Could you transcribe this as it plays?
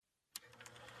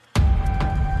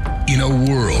In a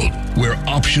world where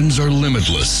options are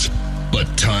limitless, but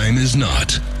time is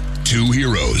not, two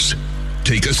heroes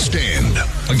take a stand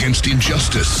against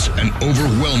injustice and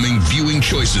overwhelming viewing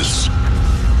choices.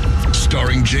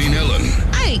 Starring Jane Ellen.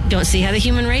 I don't see how the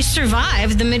human race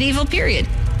survived the medieval period.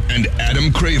 And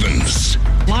Adam Cravens.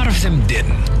 A lot of them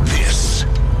didn't. This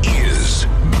is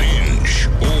Binge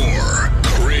or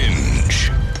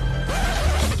Cringe.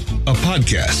 A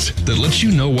podcast that lets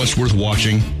you know what's worth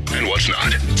watching and what's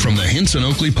not. From the Henson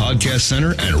Oakley Podcast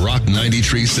Center and Rock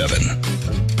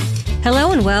 93.7.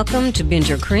 Hello and welcome to Binge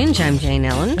or Cringe. I'm Jane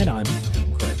Ellen. And I'm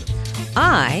Adam Cravens.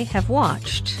 I have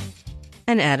watched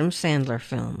an Adam Sandler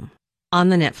film on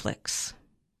the Netflix.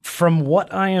 From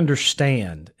what I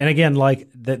understand, and again, like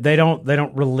they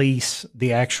don't release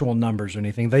the actual numbers or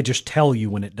anything. They just tell you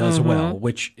when it does well,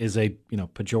 which is a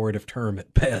pejorative term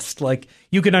at best. Like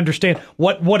you can understand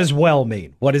what does well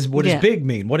mean, what does big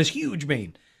mean, what does huge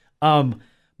mean. But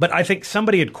I think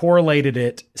somebody had correlated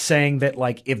it, saying that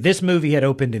like if this movie had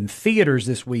opened in theaters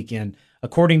this weekend,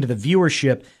 according to the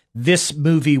viewership, this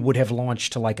movie would have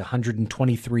launched to like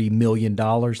 $123 million.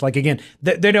 Like again,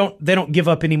 they don't give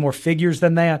up any more figures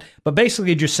than that. But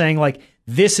basically, just saying like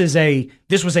this was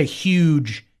a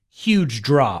huge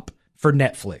drop for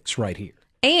Netflix right here.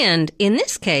 And in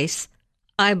this case,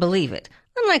 I believe it.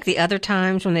 Unlike the other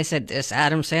times when they said this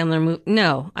Adam Sandler movie,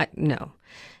 no.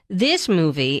 This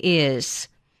movie is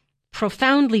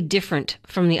profoundly different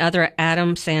from the other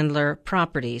Adam Sandler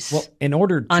properties. Well,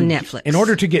 on Netflix, in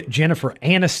order to get Jennifer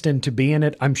Aniston to be in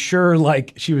it, I'm sure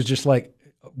like she was just like,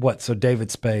 what? So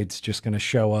David Spade's just going to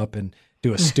show up and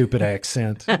do a stupid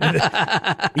accent?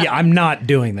 Yeah, I'm not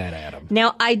doing that, Adam.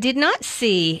 Now, I did not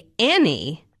see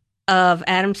any of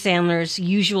Adam Sandler's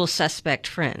usual suspect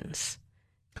friends,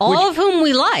 all of whom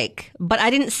we like, but I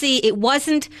didn't see. It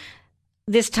wasn't.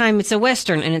 This time it's a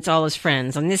Western and it's all his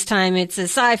friends. And this time it's a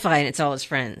sci-fi and it's all his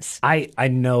friends. I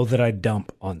know that I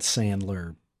dump on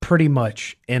Sandler pretty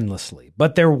much endlessly.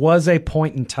 But there was a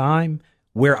point in time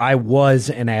where I was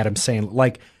an Adam Sandler.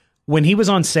 Like when he was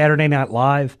on Saturday Night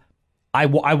Live, I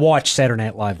watched Saturday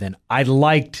Night Live then. I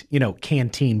liked,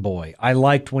 Canteen Boy. I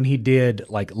liked when he did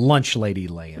like Lunch Lady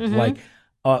Land, like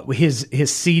his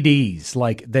CDs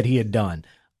like that he had done.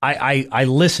 I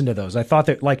listened to those. I thought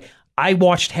that like I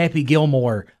watched Happy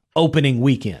Gilmore opening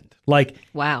weekend. Like,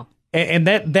 wow. And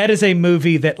that is a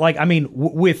movie that, like, I mean,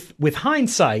 with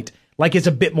hindsight, like, is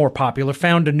a bit more popular,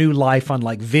 found a new life on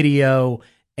like video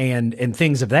and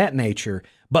things of that nature.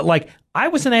 But like, I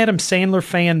was an Adam Sandler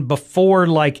fan before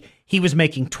like he was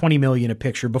making $20 million a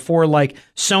picture, before like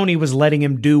Sony was letting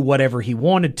him do whatever he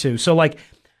wanted to. So like,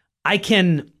 I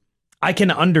can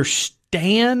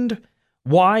understand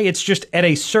why. It's just at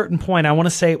a certain point, I want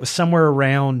to say it was somewhere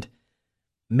around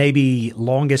maybe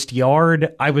Longest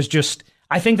Yard. I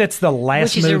think that's the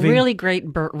last movie. Which is a really great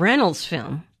Burt Reynolds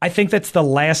film. I think that's the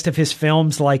last of his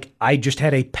films like I just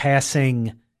had a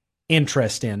passing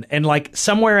interest in. And like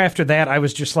somewhere after that, I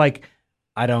was just like,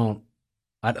 what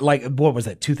was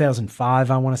that,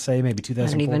 2005, I want to say, maybe 2004?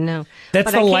 I don't even know.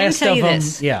 That's but the last of them.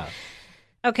 This. Yeah.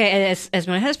 Okay, as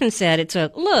my husband said, it's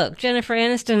look, Jennifer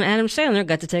Aniston and Adam Sandler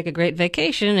got to take a great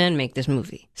vacation and make this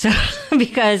movie. So,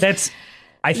 because...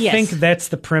 I think that's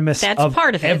the premise. That's of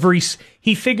part of it.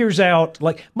 He figures out,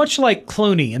 like much like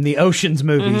Clooney in the Ocean's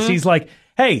movies. He's like,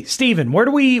 "Hey, Steven, where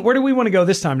do we want to go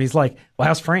this time?" And he's like, "Well,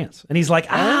 how's France?" And he's like,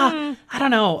 I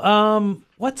don't know.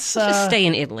 Let's just stay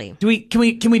in Italy.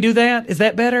 Can we do that? Is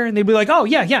that better?" And they'd be like, "Oh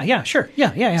yeah, sure,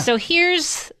 yeah." So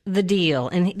here's the deal,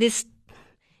 and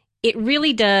it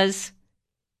really does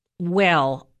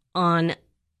well on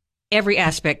every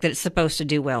aspect that it's supposed to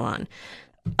do well on.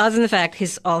 Other than the fact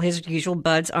all his usual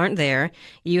buds aren't there,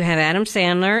 you have Adam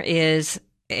Sandler is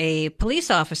a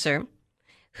police officer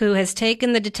who has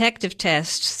taken the detective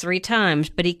tests 3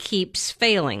 times, but he keeps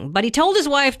failing. But he told his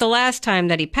wife the last time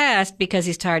that he passed because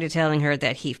he's tired of telling her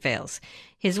that he fails.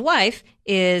 His wife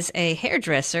is a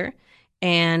hairdresser,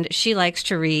 and she likes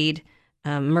to read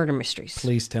murder mysteries.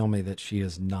 Please tell me that she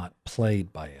is not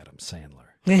played by Adam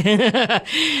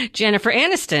Sandler. Jennifer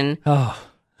Aniston.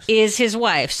 Is his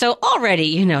wife. So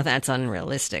already, that's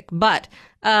unrealistic. But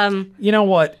you know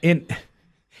what? In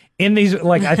these,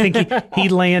 like, I think he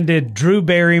landed Drew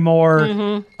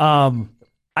Barrymore. I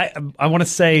want to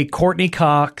say Courtney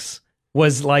Cox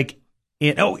was like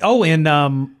in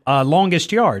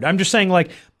Longest Yard. I'm just saying, like,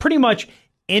 pretty much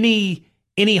any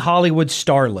Hollywood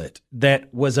starlet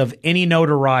that was of any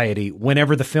notoriety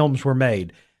whenever the films were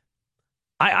made.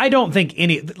 I don't think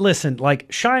listen, like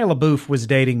Shia LaBeouf was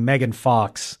dating Megan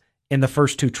Fox in the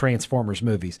first 2 Transformers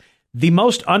movies. The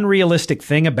most unrealistic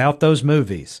thing about those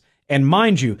movies And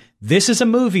mind you, this is a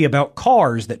movie about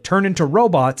cars that turn into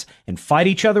robots and fight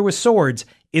each other with swords,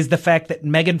 is the fact that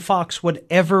Megan Fox would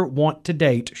ever want to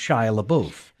date Shia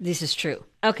LaBeouf. This is true.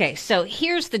 Okay, so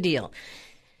here's the deal.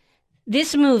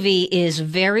 This movie is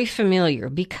very familiar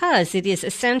because it is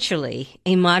essentially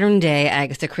a modern-day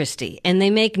Agatha Christie, and they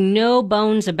make no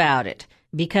bones about it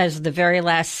because the very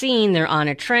last scene, they're on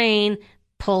a train,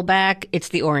 pull back, it's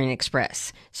the Orient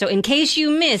Express. So in case you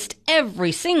missed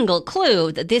every single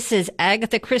clue that this is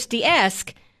Agatha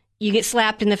Christie-esque, you get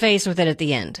slapped in the face with it at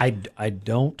the end. I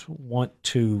don't want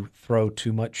to throw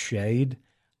too much shade.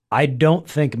 I don't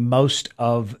think most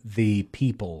of the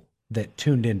people that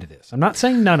tuned into this, I'm not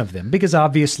saying none of them, because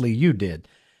obviously you did.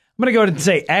 I'm going to go ahead and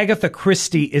say Agatha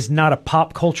Christie is not a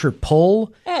pop culture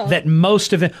pull that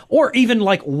most of it, or even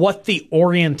like what the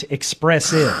Orient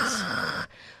Express is.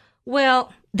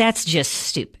 Well, that's just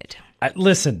stupid.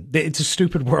 Listen, it's a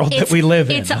stupid world that we live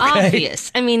in. It's okay?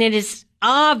 obvious. I mean, it is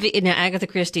obvious. Now, Agatha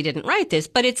Christie didn't write this,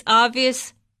 but it's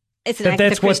obvious. It's an Agatha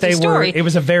that's Christie what they story were. It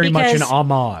was a very much an because,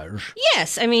 homage.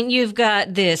 Yes, I mean, you've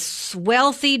got this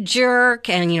wealthy jerk,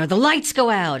 and the lights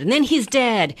go out, and then he's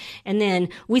dead, and then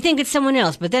we think it's someone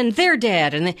else, but then they're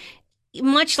dead, and then,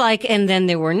 much like "And Then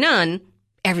There Were None,"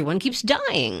 everyone keeps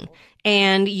dying.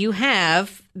 And you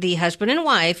have the husband and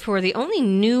wife who are the only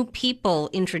new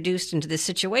people introduced into this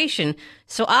situation.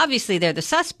 So obviously they're the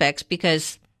suspects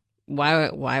because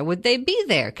why would they be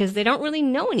there? Because they don't really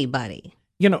know anybody.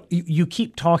 You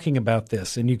keep talking about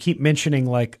this and you keep mentioning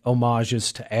like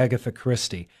homages to Agatha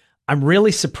Christie. I'm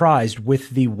really surprised with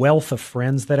the wealth of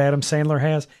friends that Adam Sandler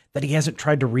has that he hasn't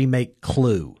tried to remake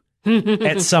Clue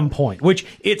at some point, which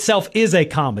itself is a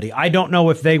comedy. I don't know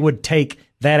if they would take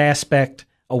that aspect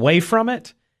away from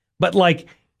it. But like,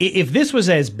 if this was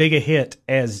as big a hit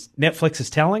as Netflix is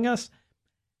telling us,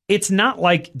 it's not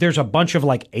like there's a bunch of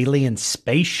like alien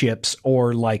spaceships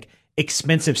or like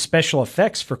expensive special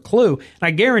effects for Clue. And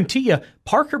I guarantee you,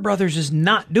 Parker Brothers is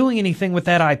not doing anything with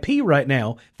that IP right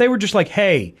now. They were just like,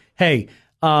 hey,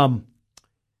 can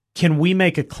we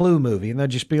make a Clue movie? And they'd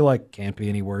just be like, can't be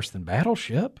any worse than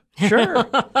Battleship. Sure.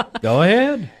 Go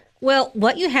ahead. Well,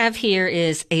 what you have here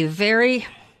is a very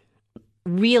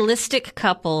realistic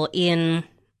couple in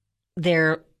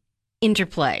their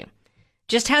interplay.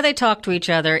 Just how they talk to each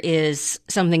other is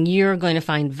something you're going to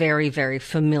find very, very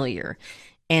familiar.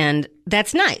 And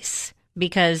that's nice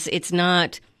because it's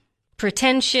not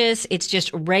pretentious. It's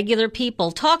just regular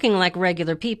people talking like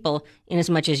regular people in as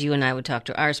much as you and I would talk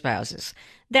to our spouses.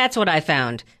 That's what I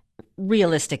found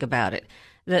realistic about it.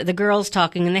 The girls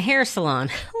talking in the hair salon.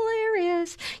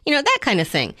 Hilarious. That kind of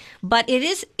thing. But it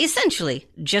is essentially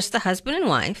just the husband and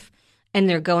wife, and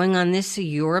they're going on this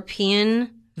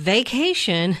European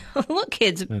vacation. Look,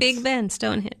 kids, Big Ben,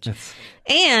 Stonehenge.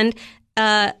 And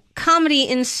comedy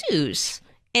ensues,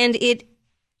 and it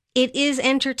is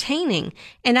entertaining.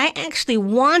 And I actually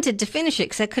wanted to finish it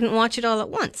because I couldn't watch it all at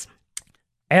once.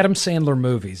 Adam Sandler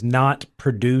movies, not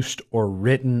produced or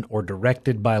written or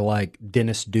directed by like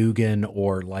Dennis Dugan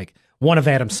or like one of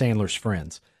Adam Sandler's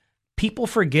friends. People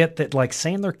forget that like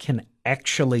Sandler can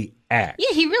actually act.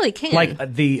 Yeah, he really can.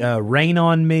 Like the Rain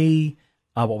on Me,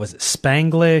 what was it?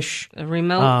 Spanglish.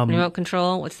 Remote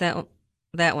Control. What's that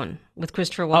one with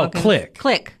Christopher Walken? Oh, Click.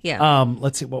 Click, yeah.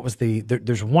 Let's see. What was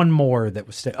there's one more that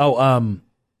was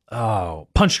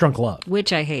Punch Drunk Love,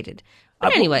 which I hated.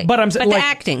 But anyway, but the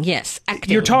acting, yes,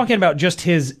 acting. You're talking about just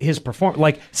his performance.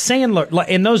 Like Sandler,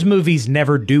 and those movies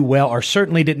never do well, or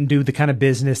certainly didn't do the kind of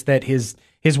business that his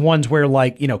ones where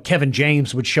like Kevin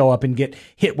James would show up and get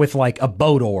hit with like a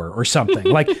boat oar or something.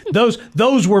 Like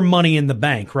those were money in the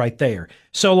bank right there.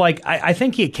 So like I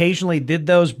think he occasionally did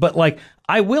those, but like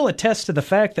I will attest to the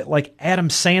fact that like Adam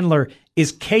Sandler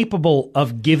is capable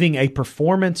of giving a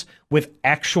performance with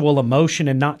actual emotion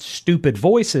and not stupid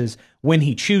voices when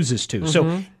he chooses to.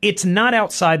 So it's not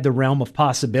outside the realm of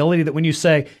possibility that when you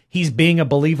say he's being a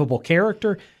believable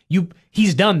character,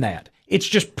 he's done that. It's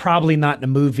just probably not in a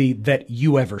movie that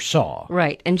you ever saw.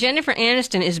 Right. And Jennifer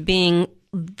Aniston is being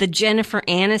the Jennifer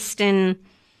Aniston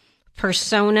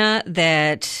persona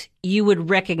that you would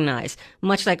recognize,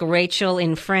 much like Rachel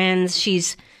in Friends.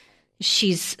 She's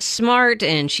smart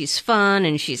and she's fun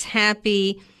and she's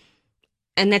happy.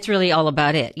 And that's really all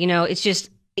about it. It's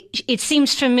just, it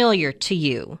seems familiar to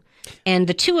you. And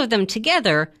the two of them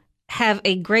together have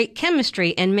a great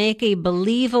chemistry and make a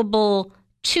believable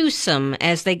twosome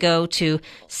as they go to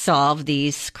solve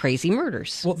these crazy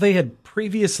murders. Well, they had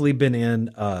previously been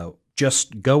in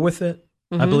Just Go With It,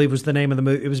 I believe was the name of the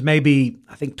movie. It was maybe,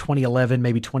 I think 2011,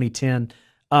 maybe 2010.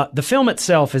 The film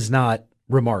itself is not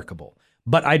remarkable.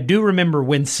 But I do remember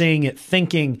when seeing it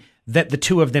thinking that the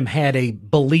two of them had a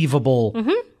believable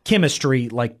chemistry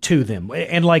like to them,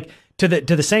 and like to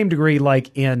the same degree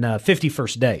like in 50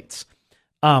 First Dates.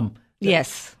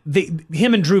 Yes.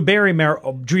 Him and Drew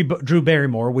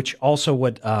Barrymore, which also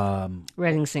would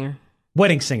Wedding Singer.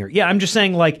 Wedding Singer. Yeah, I'm just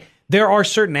saying like there are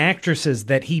certain actresses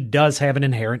that he does have an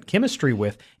inherent chemistry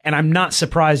with, and I'm not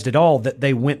surprised at all that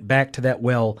they went back to that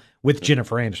well with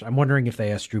Jennifer Aniston. I'm wondering if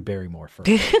they asked Drew Barrymore first.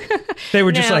 They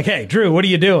were just like, "Hey, Drew, what are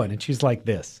you doing?" And she's like,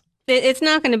 "This." It's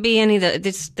not going to be any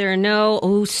of there are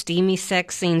no steamy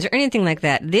sex scenes or anything like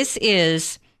that. This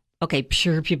is okay.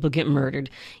 Sure, people get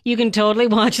murdered. You can totally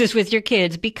watch this with your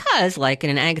kids because, like in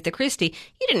an Agatha Christie,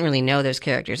 you didn't really know those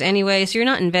characters anyway, so you're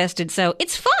not invested. So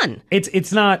it's fun.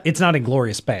 It's not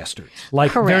Inglourious Bastards.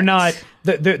 Like Correct. they're not.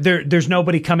 There's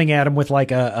nobody coming at them with like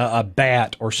a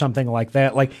bat or something like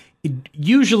that. Like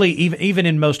usually, even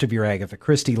in most of your Agatha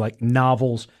Christie like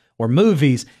novels or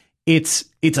movies, it's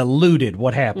alluded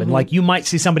what happened. Mm-hmm. Like you might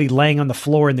see somebody laying on the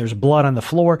floor and there's blood on the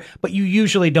floor, but you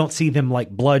usually don't see them like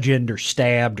bludgeoned or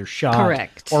stabbed or shot.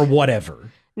 Correct. Or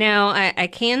whatever. Now, I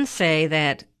can say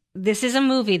that this is a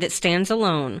movie that stands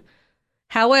alone.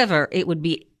 However, it would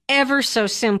be ever so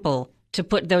simple to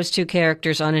put those two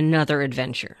characters on another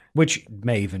adventure. Which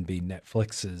may even be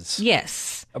Netflix's.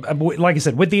 Yes. Like I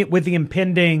said, with the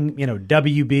impending,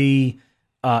 WB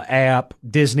app,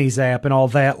 Disney's app, and all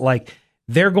that, like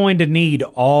they're going to need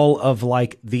all of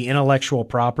like the intellectual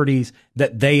properties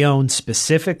that they own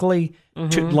specifically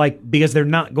to like, because they're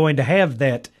not going to have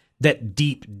that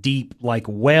deep like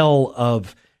well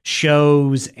of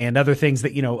shows and other things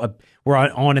that were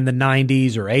on in the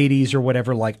 90s or 80s or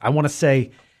whatever. Like I want to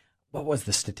say, what was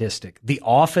the statistic? The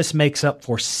Office makes up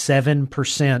for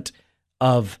 7%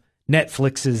 of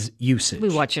Netflix's usage. We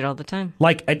watch it all the time.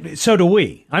 Like, so do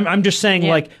we. I'm just saying,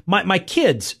 like, my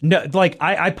kids, like,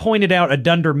 I pointed out a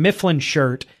Dunder Mifflin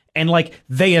shirt, and, like,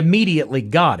 they immediately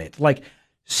got it. Like,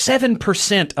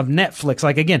 7% of Netflix,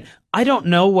 like, again, I don't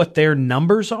know what their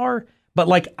numbers are, but,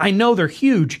 like, I know they're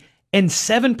huge, and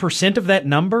 7% of that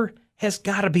number has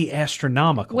got to be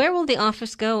astronomical. Where will The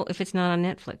Office go if it's not on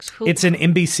Netflix? It's an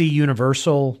NBC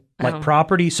Universal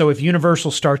property. So if Universal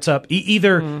starts up,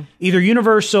 either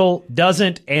Universal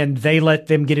doesn't and they let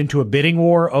them get into a bidding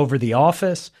war over The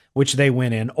Office, which they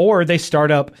went in, or they start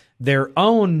up their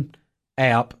own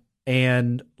app.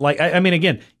 And like, I mean,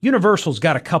 again, Universal's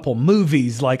got a couple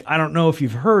movies. Like, I don't know if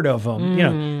you've heard of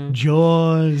them,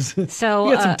 Jaws. So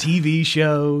you got some TV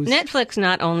shows. Netflix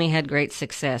not only had great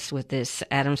success with this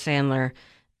Adam Sandler,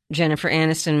 Jennifer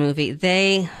Aniston movie,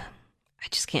 I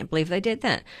just can't believe they did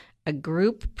that. A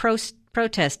group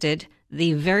protested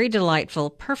the very delightful,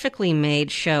 perfectly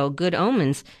made show Good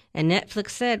Omens, and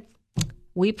Netflix said,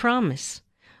 "We promise.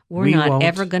 We not won't.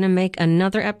 Ever going to make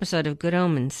another episode of Good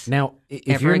Omens. Now,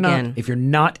 if you're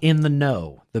not in the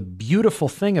know, the beautiful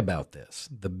thing about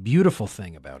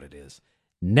it is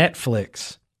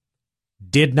Netflix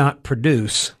did not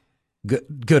produce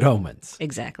Good Omens.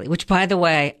 Exactly. Which, by the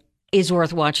way, is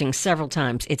worth watching several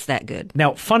times. It's that good.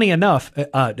 Now, funny enough,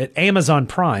 Amazon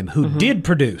Prime, who did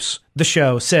produce the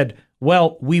show, said,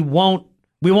 "Well, we won't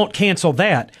cancel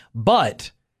that,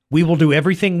 but we will do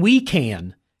everything we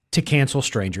can to cancel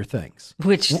Stranger Things,"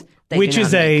 which is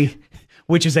a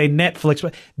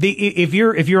Netflix. If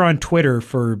you're on Twitter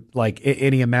for like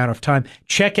any amount of time,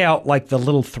 check out like the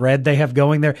little thread they have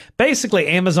going there. Basically,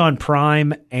 Amazon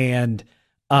Prime and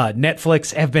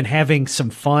Netflix have been having some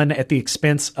fun at the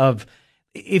expense of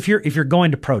if you're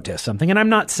going to protest something. And I'm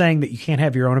not saying that you can't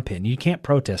have your own opinion. You can't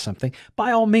protest something.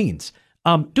 By all means,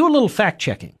 do a little fact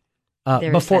checking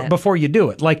before you do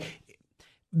it. Like.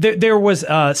 There was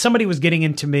somebody was getting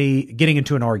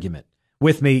into an argument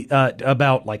with me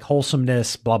about like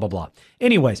wholesomeness, blah blah blah.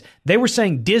 Anyways, they were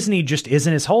saying Disney just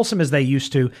isn't as wholesome as they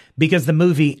used to because the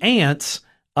movie Ants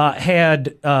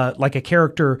had like a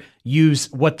character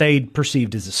use what they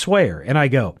perceived as a swear, and I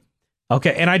go,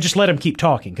 okay, and I just let them keep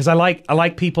talking because I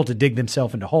like people to dig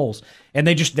themselves into holes, and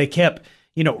they kept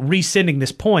rescinding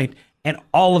this point, and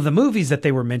all of the movies that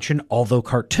they were mentioned, although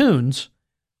cartoons,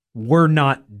 were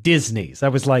not Disney's.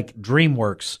 That was like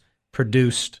DreamWorks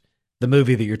produced the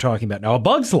movie that you're talking about. Now, A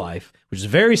Bug's Life, which is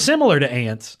very similar to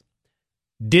Ants,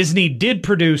 Disney did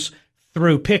produce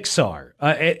through Pixar.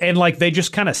 And like they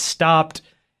just kind of stopped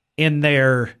in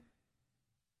their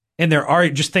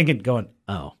art, just going,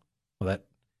 oh,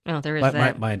 well, there is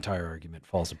that. My entire argument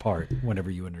falls apart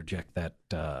whenever you interject that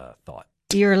thought.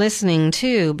 You're listening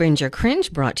to Binge or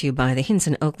Cringe, brought to you by the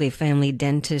Hinson Oakley Family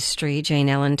Dentistry. Jane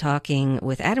Ellen talking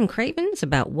with Adam Cravens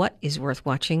about what is worth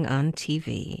watching on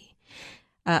TV.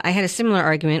 I had a similar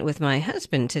argument with my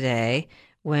husband today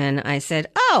when I said,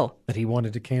 "Oh, that he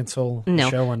wanted to cancel the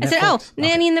show on Netflix." I said, "Oh,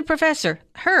 Nanny and the Professor,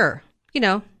 her,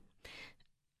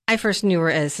 I first knew her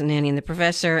as Nanny and the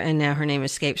Professor, and now her name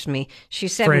escapes me.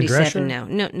 She's Fran 77 Drescher?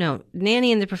 now. No,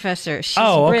 Nanny and the Professor. She's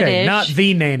Oh, okay, British. not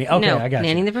the nanny. Okay, no, I got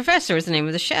Nanny you. and the Professor is the name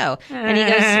of the show.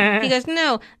 And he goes,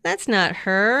 no, that's not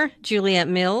her, Juliet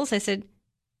Mills. I said,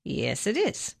 yes, it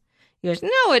is. He goes,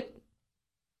 no, it.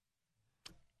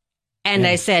 And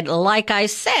I said, like I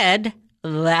said,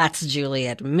 that's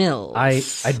Juliet Mills.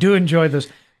 I do enjoy those.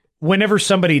 Whenever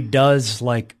somebody does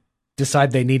like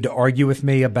decide they need to argue with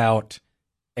me about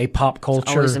a pop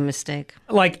culture, Always a mistake.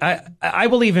 like I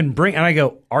will even bring, and I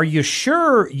go, are you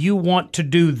sure you want to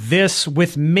do this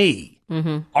with me?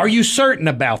 Mm-hmm. Are you certain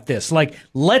about this? Like,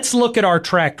 let's look at our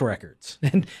track records.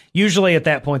 And usually at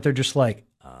that point, they're just like,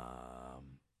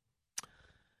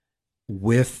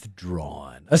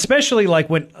 withdrawn. Especially like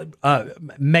when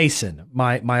Mason,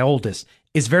 my oldest,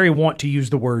 is very wont to use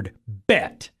the word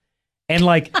bet. And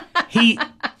like he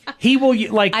will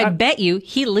like I bet you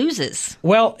he loses.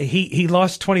 well, he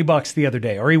lost $20 the other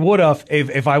day, or he would have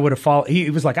if I would have followed. He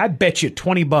was like, I bet you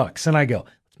 $20. And I go,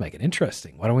 let's make it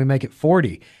interesting. Why don't we make it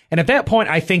 40? And at that point,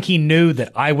 I think he knew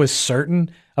that I was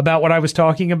certain about what I was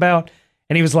talking about.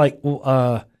 And he was like,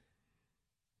 well,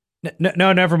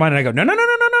 no, never mind. And I go,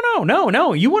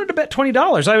 no. You wanted to bet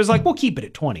 $20. I was like, we'll keep it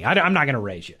at 20. I'm not going to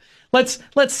raise you. Let's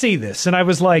see this. And I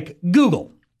was like,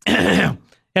 Google.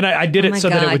 And I did it so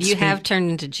that it would you speak. have turned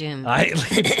into Jim. I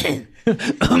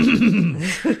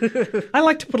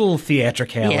like to put a little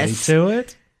theatricality to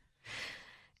it.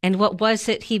 And what was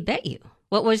it he bet you?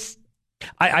 What was...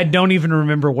 I don't even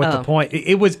remember what the point.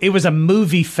 It was a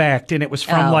movie fact, and it was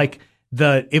from like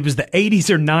the 80s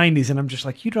or 90s, and I'm just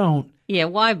like, you don't. Yeah,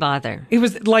 why bother? It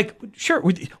was like, sure,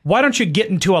 why don't you get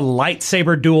into a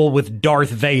lightsaber duel with Darth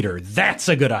Vader? That's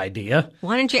a good idea.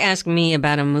 Why don't you ask me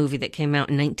about a movie that came out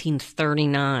in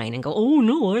 1939 and go, oh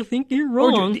no, I think you're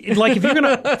wrong. Like if you're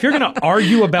gonna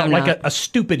argue about like a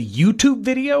stupid YouTube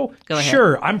video, Go ahead.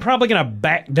 Sure, I'm probably gonna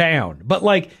back down. But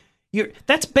like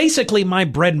that's basically my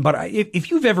bread and butter.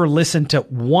 If you've ever listened to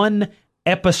one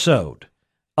episode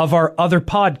of our other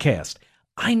podcast,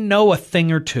 I know a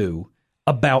thing or two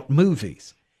about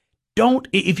movies.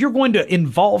 If you're going to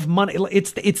involve money,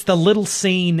 it's the little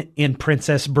scene in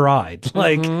Princess Bride.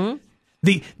 Like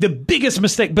the biggest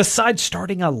mistake besides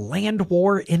starting a land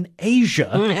war in Asia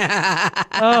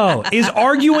is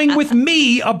arguing with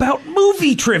me about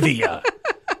movie trivia.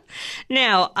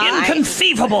 Now,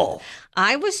 Inconceivable.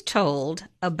 I was told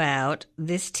about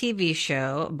this TV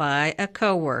show by a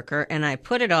coworker, and I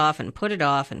put it off and put it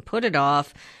off and put it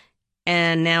off.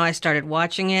 And now I started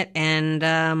watching it, and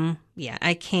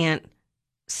I can't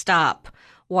stop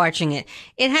watching it.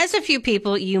 It has a few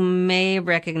people you may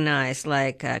recognize,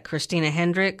 like Christina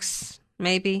Hendricks,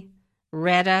 maybe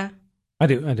Retta. I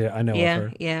do. I know of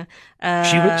her.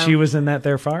 Yeah. She was in that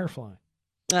there Firefly,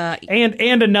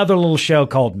 and another little show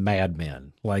called Mad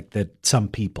Men, like that some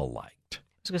people liked. I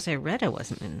was going to say Retta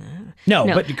wasn't in that. No,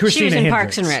 but Christina she was in Hendricks.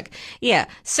 Parks and Rec. Yeah.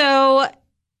 So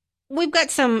we've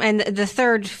got some, and the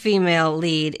third female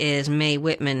lead is Mae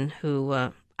Whitman,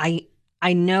 who I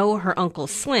know her Uncle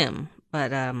Slim, but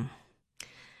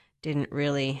didn't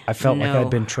really. I felt like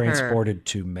I'd been her. transported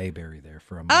to Mayberry there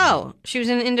for a moment. Oh, she was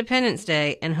in Independence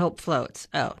Day and Hope Floats.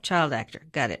 Oh, child actor.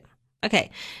 Got it. Okay.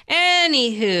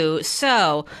 Anywho,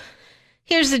 so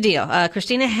here's the deal.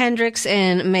 Christina Hendricks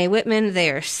and Mae Whitman,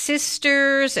 they are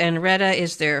sisters, and Retta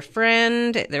is their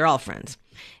friend. They're all friends.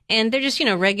 And they're just,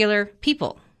 regular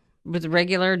people with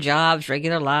regular jobs,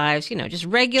 regular lives, just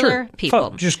regular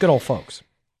people. Just good old folks.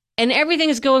 And everything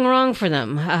is going wrong for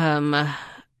them.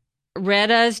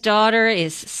 Retta's daughter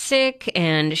is sick,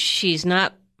 and she's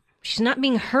not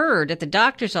being heard at the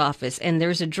doctor's office. And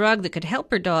there's a drug that could help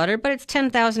her daughter, but it's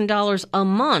 $10,000 a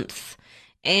month,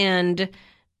 and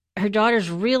her daughter's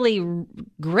really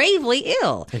gravely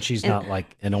ill. And she's not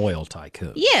like an oil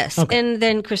tycoon. Yes. Okay. And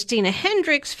then Christina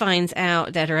Hendricks finds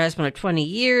out that her husband of 20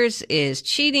 years is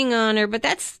cheating on her, but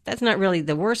that's not really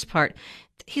the worst part.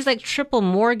 He's like triple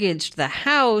mortgaged the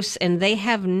house, and they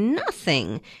have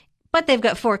nothing. But they've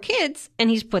got 4 kids, and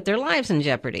he's put their lives in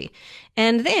jeopardy.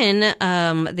 And then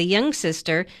the young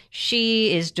sister,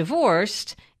 she is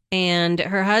divorced, and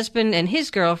her husband and his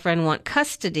girlfriend want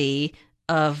custody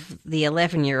of the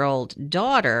 11-year-old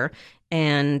daughter,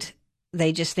 and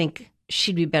they just think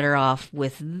she'd be better off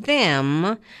with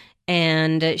them.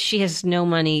 And she has no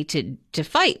money to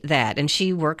fight that. And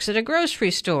she works at a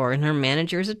grocery store, and her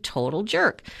manager is a total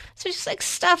jerk. So just like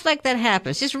stuff like that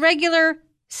happens. Just regular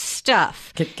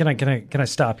stuff. Can I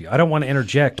stop you? I don't want to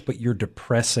interject, but you're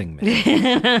depressing me.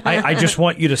 I just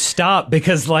want you to stop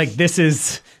because like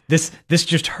this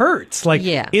just hurts. Like,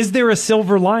 Yeah. Is there a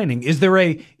silver lining? Is there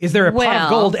a pot of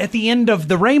gold at the end of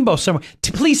the rainbow somewhere?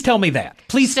 Please tell me that.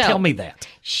 Please tell me that.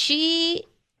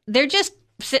 They're just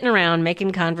sitting around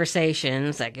making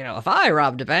conversations like, if I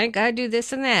robbed a bank, I'd do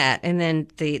this and that. And then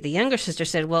the younger sister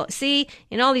said, well, see,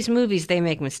 in all these movies, they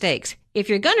make mistakes. If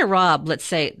you're going to rob, let's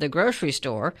say, the grocery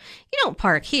store, you don't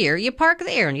park here, you park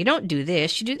there, and you don't do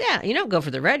this, you do that. You don't go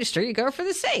for the register, you go for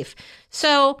the safe.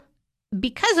 So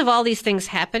because of all these things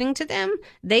happening to them,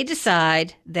 they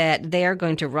decide that they are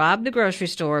going to rob the grocery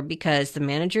store because the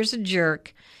manager's a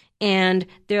jerk, and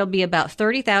there'll be about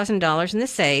 $30,000 in the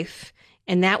safe.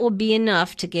 And that will be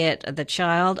enough to get the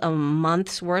child a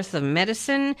month's worth of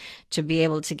medicine, to be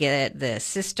able to get the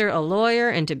sister a lawyer,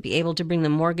 and to be able to bring the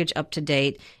mortgage up to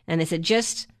date. And they said,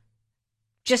 just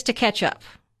to catch up,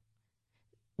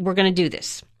 we're going to do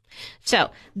this.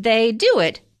 So they do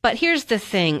it. But here's the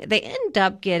thing. They end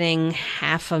up getting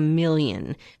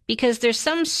 $500,000 because there's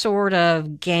some sort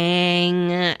of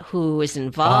gang who is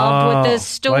involved with the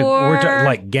store.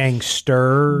 Like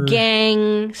gangster?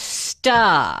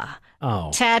 Gangsta.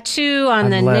 Oh, tattoo on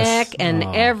the neck and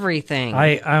everything.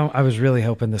 I was really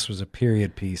hoping this was a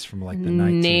period piece from like the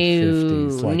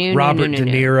 1950s, like Robert De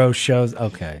Niro shows.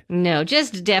 Okay, no,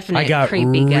 just definite. I got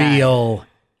creepy guy. real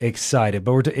excited,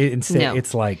 but instead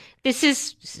it's like this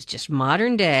is just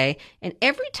modern day, and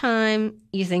every time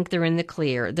you think they're in the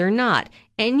clear, they're not.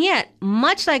 And yet,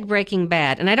 much like Breaking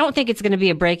Bad, and I don't think it's going to be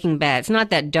a Breaking Bad. It's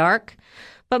not that dark,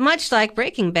 but much like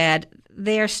Breaking Bad,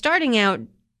 they are starting out.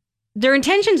 Their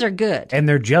intentions are good. And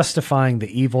they're justifying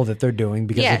the evil that they're doing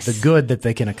because of the good that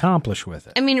they can accomplish with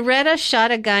it. I mean, Retta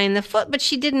shot a guy in the foot, but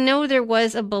she didn't know there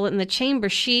was a bullet in the chamber.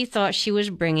 She thought she was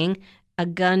bringing a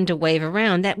gun to wave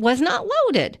around that was not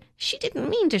loaded. She didn't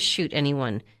mean to shoot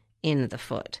anyone in the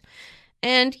foot.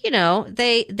 And,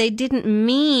 they didn't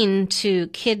mean to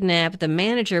kidnap the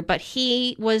manager, but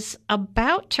he was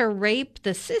about to rape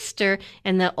the sister,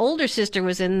 and the older sister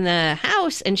was in the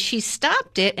house, and she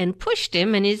stopped it and pushed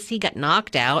him, and he got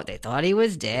knocked out. They thought he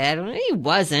was dead. Well, he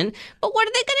wasn't. But what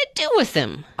are they going to do with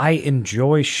him? I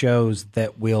enjoy shows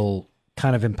that will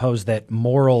kind of impose that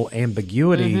moral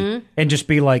ambiguity and just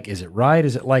be like, is it right?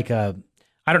 Is it like I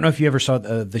don't know if you ever saw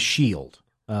The Shield.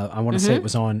 I want to say it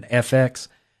was on FX.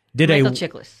 Michael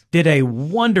Chiklis did a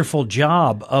wonderful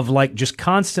job of like just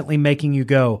constantly making you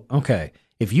go, okay,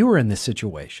 if you were in this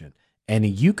situation and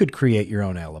you could create your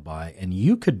own alibi and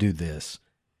you could do this,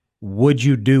 would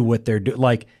you do what they're doing?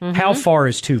 Like, how far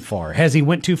is too far? Has he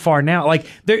went too far now? Like,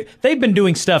 they've been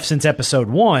doing stuff since episode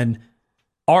 1.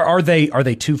 Are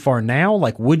they too far now?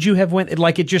 Like, would you have went?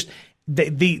 Like, it just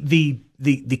the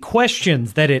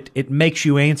questions that it makes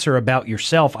you answer about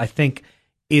yourself, I think,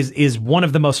 is one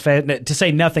of the most to say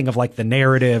nothing of like the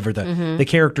narrative or the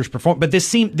characters perform. But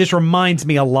this reminds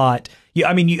me a lot.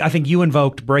 I think you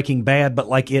invoked Breaking Bad, but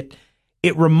like it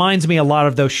reminds me a lot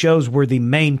of those shows where the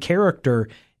main character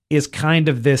is kind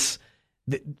of this.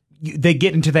 They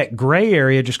get into that gray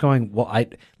area, just going, well,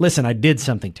 I did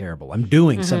something terrible. I'm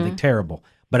doing something terrible,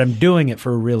 but I'm doing it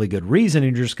for a really good reason.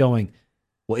 And you're just going,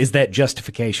 well, is that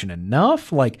justification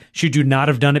enough? Like, should you not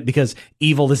have done it because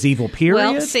evil is evil, period?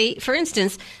 Well, see, for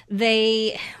instance,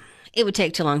 it would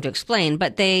take too long to explain,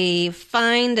 but they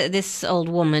find this old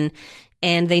woman,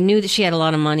 and they knew that she had a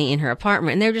lot of money in her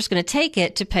apartment, and they were just going to take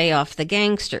it to pay off the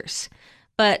gangsters.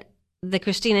 But the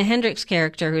Christina Hendricks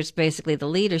character, who's basically the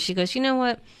leader, she goes, you know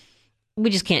what? We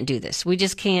just can't do this. We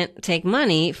just can't take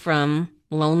money from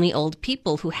lonely old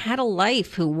people who had a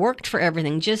life, who worked for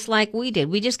everything just like we did.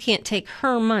 We just can't take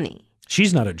her money.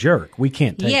 She's not a jerk. We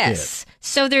can't take it. Yes.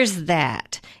 So there's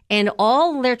that. And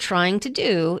all they're trying to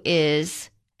do is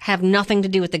have nothing to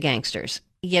do with the gangsters.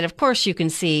 Yet, of course, you can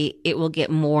see it will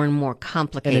get more and more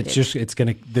complicated. And it's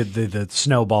going to, the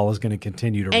snowball is going to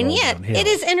continue to roll downhill. And yet, it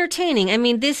is entertaining. I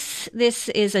mean, this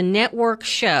is a network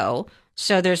show,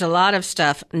 so there's a lot of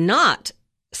stuff not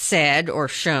said or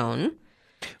shown.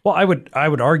 Well, I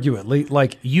would argue at least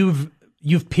like you've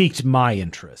piqued my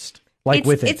interest. Like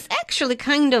with it, it's actually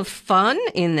kind of fun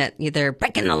in that they're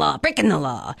breaking the law,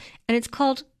 and it's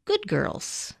called Good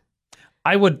Girls.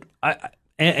 I'm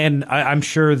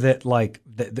sure that like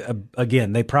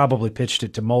again they probably pitched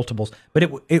it to multiples, but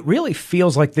it really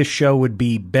feels like this show would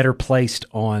be better placed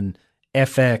on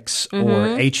FX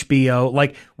or HBO,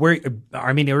 like or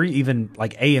even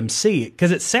like AMC,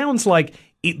 because it sounds like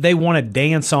they want to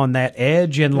dance on that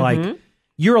edge, and like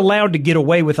you're allowed to get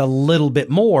away with a little bit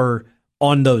more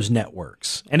on those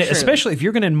networks. And especially if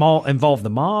you're going to involve the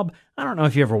mob. I don't know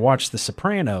if you ever watched The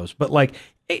Sopranos, but like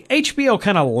HBO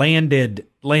kind of landed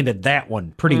that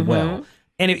one pretty well.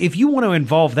 And if you want to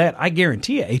involve that, I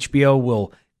guarantee you HBO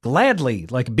will gladly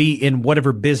be in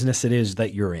whatever business it is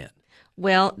that you're in.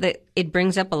 Well, it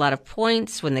brings up a lot of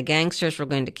points. When the gangsters were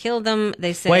going to kill them,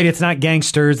 they said... Wait, it's not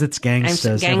gangsters, it's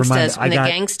gangstas. Never mind. When the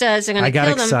gangstas are going to kill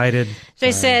them... I got excited.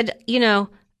 They said, you're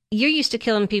used to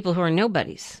killing people who are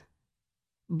nobodies.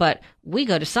 But we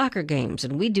go to soccer games,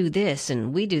 and we do this,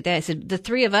 and we do that. I said, the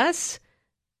three of us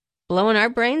blowing our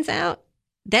brains out,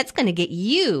 that's going to get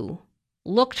you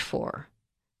looked for.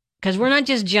 Because we're not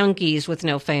just junkies with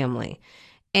no family.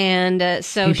 And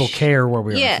so people care where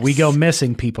we are. Yes. If we go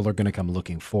missing, people are going to come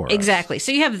looking for us. Exactly.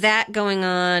 So you have that going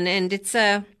on, and it's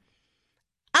I'll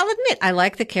admit, I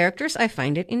like the characters. I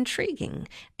find it intriguing.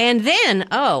 And then,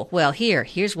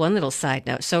 here's one little side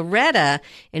note. So Retta,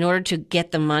 in order to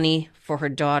get the money for her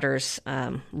daughter's,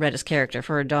 Retta's character,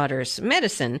 for her daughter's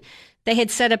medicine, they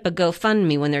had set up a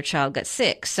GoFundMe when their child got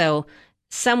sick. So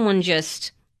someone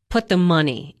just put the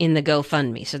money in the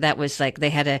GoFundMe. So that was they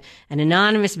had an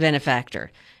anonymous benefactor.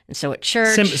 And so at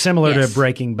church... Similar to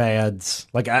Breaking Bad's.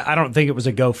 I don't think it was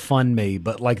a GoFundMe,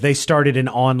 but they started an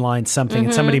online something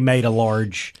and somebody made a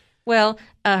large... Well,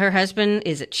 her husband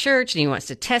is at church and he wants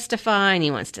to testify and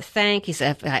he wants to thank. He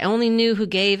said, if I only knew who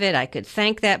gave it, I could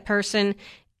thank that person.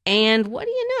 And what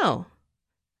do you know?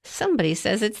 Somebody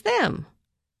says it's them.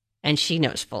 And she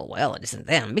knows full well it isn't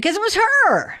them because it was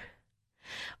her.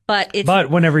 But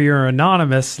whenever you're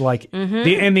anonymous,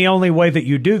 the only way that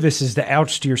you do this is to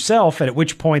oust yourself, and at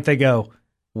which point they go,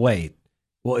 wait,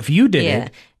 well, if you did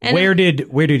it, and where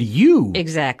did you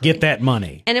get that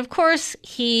money? And of course,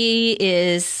 he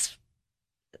has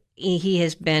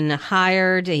been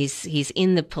hired. He's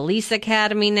in the police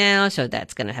academy now, so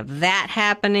that's going to have that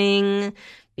happening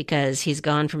because he's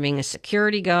gone from being a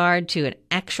security guard to an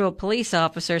actual police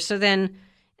officer. So then...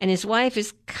 And his wife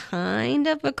is kind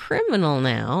of a criminal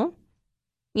now,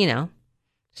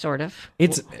 sort of.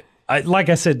 It's like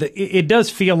I said, it does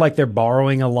feel like they're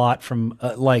borrowing a lot from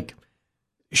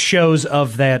shows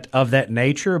of that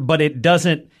nature, but it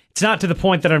doesn't. It's not to the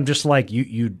point that I'm just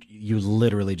you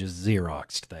literally just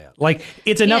Xeroxed that.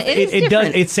 It's enough. Yeah, it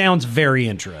does. It sounds very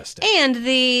interesting. And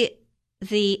the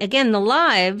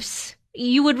lives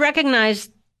you would recognize.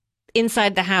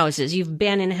 Inside the houses, you've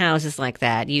been in houses like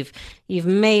that. You've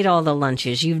made all the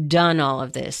lunches. You've done all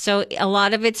of this. So a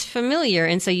lot of it's familiar,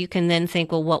 and so you can then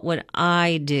think, well, what would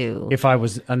I do if I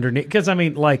was underneath? Because I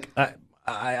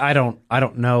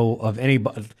don't know of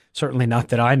anybody. Certainly not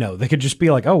that I know. They could just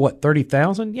be like, oh, what,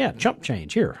 30,000? Yeah, chump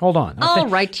change. Here, hold on.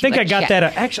 I think I got that.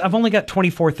 Actually, I've only got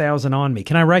 24,000 on me.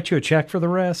 Can I write you a check for the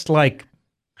rest? I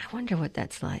wonder what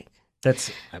that's like.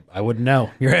 I wouldn't know.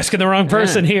 You're asking the wrong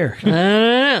person here. I don't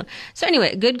know. So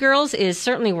anyway, Good Girls is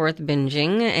certainly worth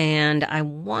binging, and I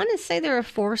want to say there are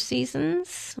 4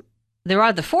 seasons. There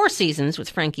are the 4 seasons with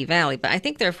Frankie Valli, but I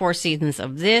think there are 4 seasons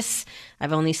of this.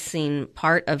 I've only seen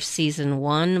part of season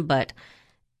 1, but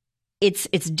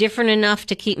it's different enough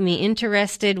to keep me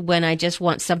interested when I just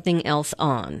want something else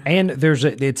on. And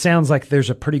it sounds like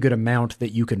there's a pretty good amount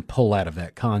that you can pull out of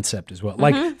that concept as well.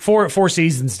 Mm-hmm. 4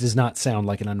 seasons does not sound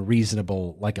like an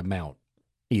unreasonable amount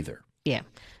either. Yeah.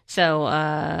 So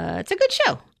it's a good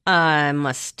show. I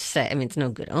must say, it's no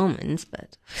Good Omens,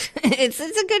 but it's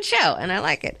a good show, and I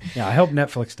like it. Yeah, I hope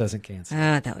Netflix doesn't cancel.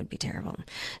 That would be terrible.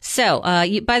 So,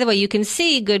 by the way, you can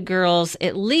see Good Girls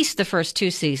at least the first 2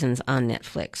 seasons on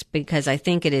Netflix because I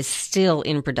think it is still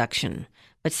in production.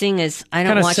 But seeing as I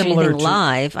don't watch anything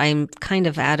live, I'm kind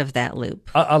of out of that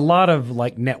loop. A lot of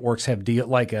networks have deal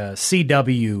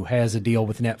CW has a deal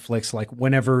with Netflix.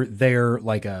 Whenever they're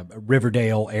a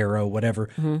Riverdale, Arrow, whatever.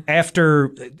 Mm-hmm.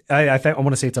 After I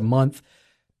want to say it's a month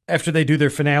after they do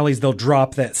their finales, they'll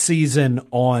drop that season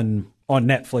on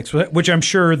Netflix, which I'm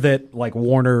sure that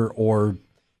Warner or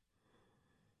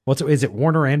is it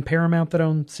Warner and Paramount that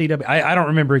own CW? I don't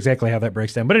remember exactly how that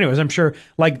breaks down. But anyways, I'm sure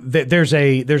there's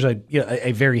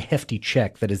a very hefty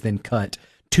check that is then cut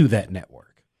to that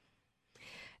network.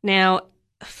 Now,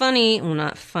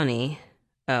 not funny.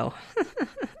 Oh,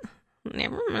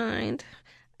 never mind.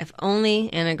 If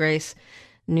only Anna Grace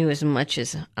knew as much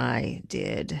as I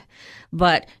did.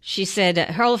 But she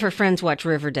said all of her friends watch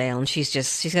Riverdale, and she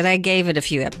said, I gave it a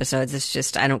few episodes. It's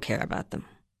just, I don't care about them.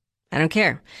 I don't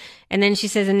care. And then she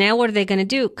says, and now what are they going to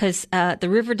do? Because the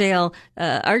Riverdale,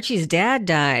 Archie's dad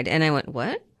died. And I went,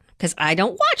 what? Because I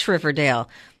don't watch Riverdale.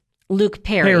 Luke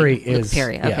Perry. Luke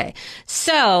Perry. Okay. Yeah.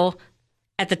 So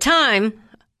at the time,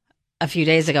 a few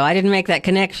days ago, I didn't make that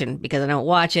connection because I don't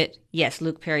watch it. Yes,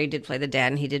 Luke Perry did play the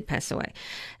dad and he did pass away.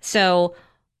 So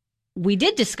we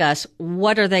did discuss,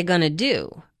 what are they going to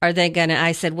do?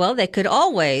 I said, well, they could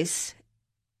always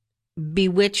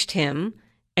Bewitched him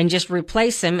and just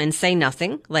replace him and say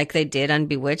nothing like they did on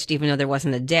Bewitched, even though there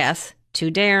wasn't a death. 2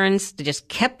 Darrens, they just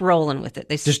kept rolling with it.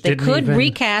 They could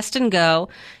recast and go.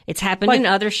 It's happened in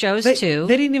other shows too.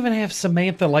 They didn't even have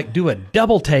Samantha do a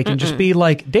double take and just be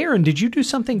like, Darren, did you do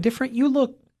something different? You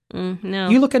look no.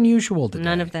 You look unusual today.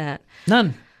 None of that.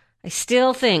 None. I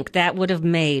still think that would have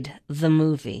made the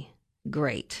movie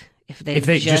great if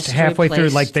they just halfway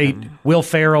through, Will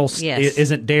Ferrell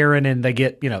isn't Darren, and they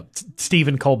get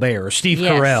Stephen Colbert or Steve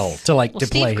Carell to play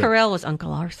Steve him. Carell was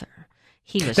Uncle Arthur.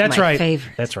 He was That's my right.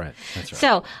 favorite. That's right.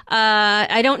 So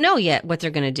I don't know yet what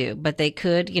they're going to do, but they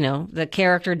could, the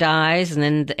character dies and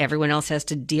then everyone else has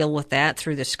to deal with that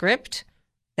through the script.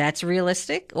 That's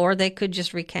realistic. Or they could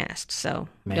just recast. So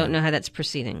don't know how that's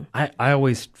proceeding. I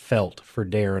always felt for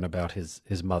Darren about his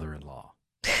mother-in-law.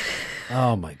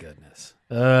 Oh, my goodness.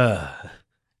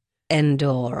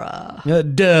 Endora.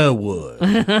 Durwood.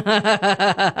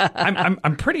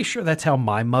 I'm pretty sure that's how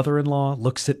my mother-in-law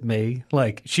looks at me.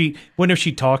 Whenever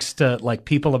she talks to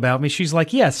people about me, she's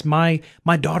like, "Yes, my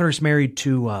daughter's married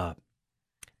to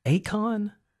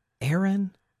Aaron.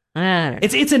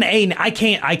 It's an A. I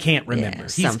can't remember.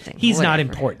 He's not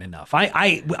important enough.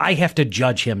 I have to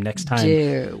judge him next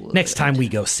time. Next time we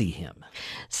go see him.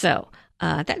 So.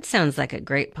 That sounds like a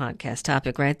great podcast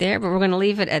topic right there, but we're going to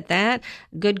leave it at that.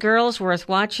 Good Girls, worth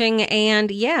watching, and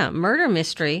Murder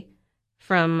Mystery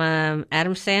from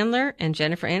Adam Sandler and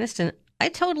Jennifer Aniston. I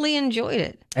totally enjoyed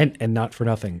it. And not for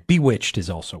nothing, Bewitched is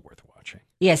also worth watching.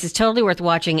 Yes, it's totally worth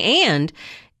watching, and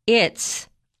it's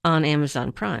on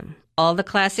Amazon Prime. All the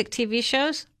classic TV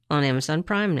shows on Amazon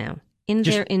Prime now. In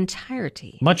their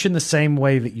entirety. Much in the same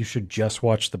way that you should just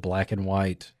watch the black and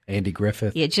white Andy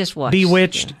Griffith. Yeah, just watch.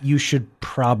 Bewitched, you should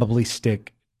probably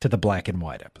stick to the black and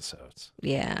white episodes.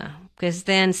 Yeah, because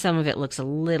then some of it looks a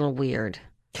little weird.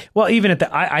 Well, even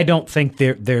at I don't think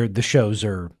the shows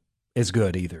are as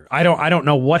good either. I don't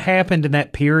know what happened in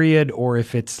that period or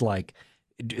if it's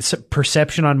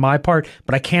perception on my part,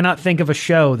 but I cannot think of a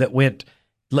show that went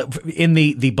in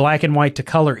the black and white to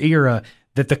color era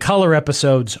that the color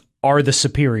episodes are the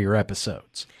superior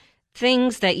episodes.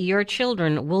 Things that your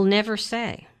children will never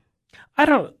say.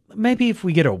 Maybe if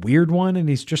we get a weird one and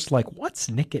he's just like, what's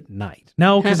Nick at Night?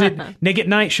 No, because Nick at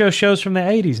Night shows from the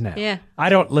 80s now. Yeah. I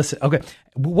don't listen. Okay.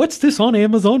 What's this on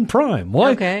Amazon Prime?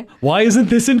 Why, okay. Why isn't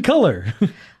this in color?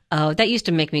 Oh, that used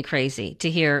to make me crazy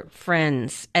to hear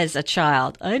friends as a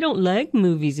child. I don't like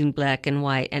movies in black and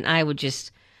white. And I would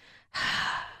just...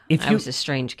 I was a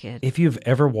strange kid. If you've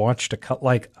ever watched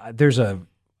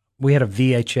we had a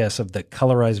VHS of the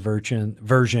colorized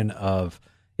version of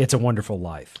It's a Wonderful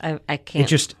Life. I can't. It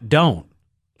just don't.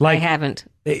 I haven't,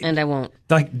 and I won't.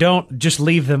 Don't just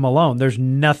leave them alone. There's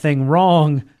nothing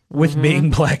wrong with being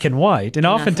black and white. And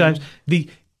oftentimes the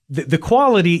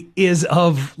quality is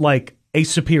of a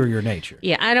superior nature.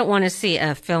 Yeah, I don't want to see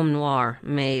a film noir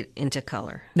made into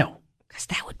color. No. Because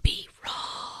that would be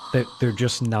wrong. They're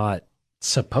just not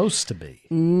supposed to be.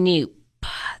 Nope.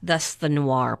 Thus the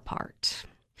noir part.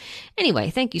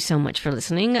 Anyway, thank you so much for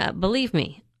listening. Believe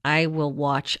me, I will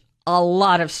watch a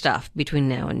lot of stuff between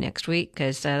now and next week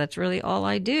because that's really all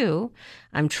I do.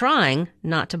 I'm trying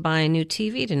not to buy a new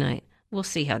TV tonight. We'll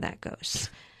see how that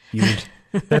goes.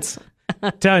 That's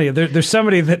telling you, there's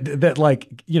somebody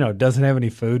that doesn't have any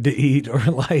food to eat or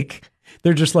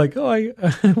they're just I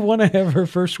want to have her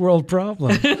first world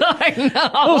problem. I know.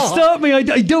 Oh, stop me.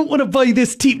 I don't want to buy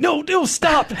this tea. No,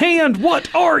 stop. Hand,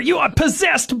 what are you? I'm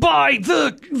possessed by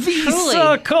the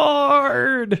Visa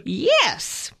card.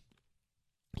 Yes.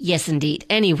 Yes, indeed.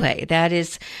 Anyway, that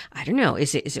is, I don't know,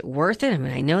 is it worth it? I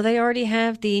mean, I know they already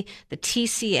have the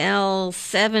TCL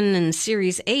 7 and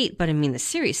Series 8, but I mean, the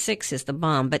Series 6 is the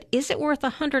bomb. But is it worth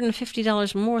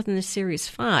 $150 more than the Series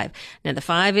 5? Now, the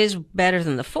 5 is better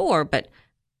than the 4, but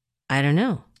I don't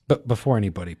know. But before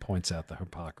anybody points out the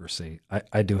hypocrisy,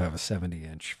 I do have a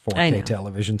 70-inch 4K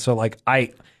television. So,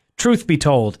 truth be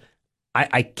told,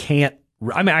 I can't.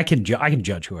 I mean, I can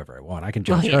judge whoever I want. I can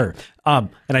judge her,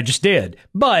 and I just did.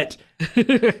 But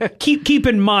keep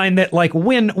in mind that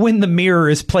when the mirror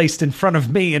is placed in front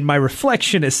of me and my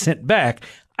reflection is sent back,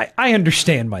 I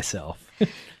understand myself.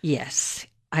 Yes,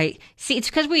 I see.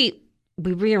 It's because we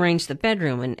rearranged the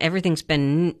bedroom and everything's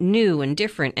been new and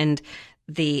different, and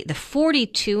the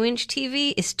 42-inch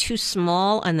TV is too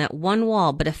small on that one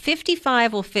wall, but a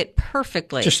 55 will fit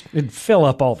perfectly. It'd fill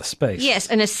up all the space. Yes,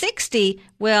 and a 60,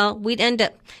 well, we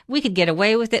could get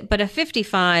away with it, but a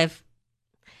 55...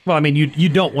 Well, I mean, you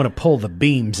don't want to pull the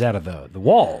beams out of the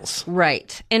walls.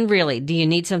 Right. And really, do you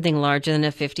need something larger than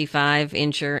a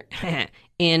 55-incher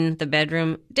in the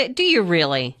bedroom? Do you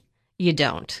really? you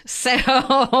don't. So,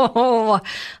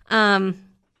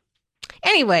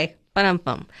 anyway, I'm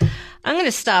going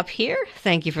to stop here.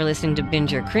 Thank you for listening to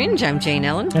Binge or Cringe. I'm Jane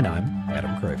Ellen. And I'm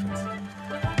Adam Cravens.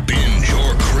 Binge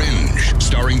or Cringe,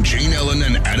 starring Jane Ellen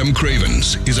and Adam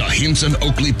Cravens, is a Hinson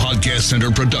Oakley Podcast Center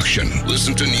production.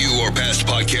 Listen to new or past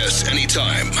podcasts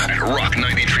anytime at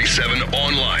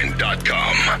rock937online.com.